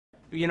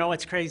You know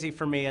what's crazy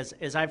for me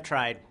is I've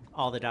tried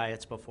all the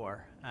diets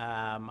before.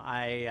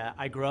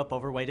 I grew up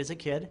overweight as a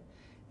kid,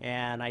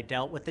 and I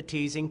dealt with the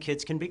teasing.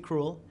 Kids can be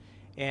cruel,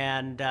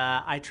 and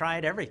I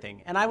tried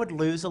everything. And I would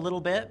lose a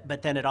little bit,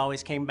 but then it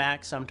always came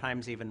back,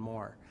 sometimes even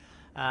more.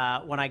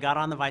 When I got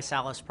on the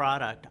ViSalus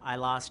product, I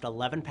lost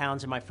 11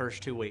 pounds in my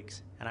first 2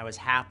 weeks, and I was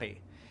happy.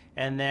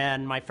 And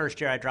then my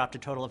first year, I dropped a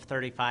total of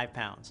 35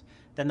 pounds.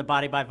 Then the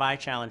Body by Vi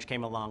challenge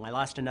came along. I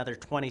lost another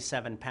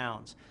 27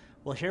 pounds.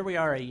 Well, here we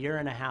are a year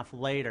and a half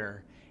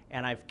later,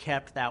 and I've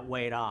kept that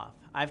weight off.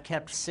 I've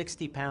kept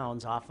 60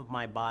 pounds off of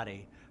my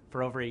body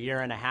for over a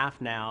year and a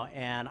half now,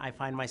 and I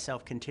find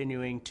myself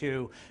continuing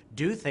to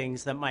do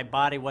things that my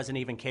body wasn't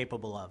even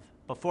capable of.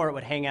 Before, it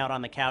would hang out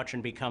on the couch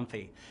and be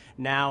comfy.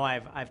 Now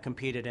I've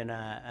competed in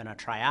a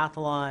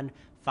triathlon,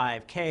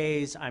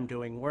 5Ks, I'm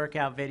doing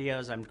workout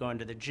videos, I'm going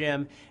to the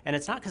gym, and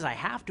it's not because I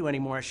have to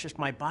anymore, it's just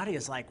my body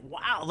is like,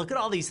 wow, look at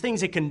all these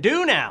things it can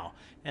do now.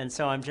 And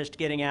so I'm just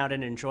getting out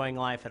and enjoying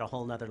life at a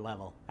whole nother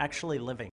level, actually living.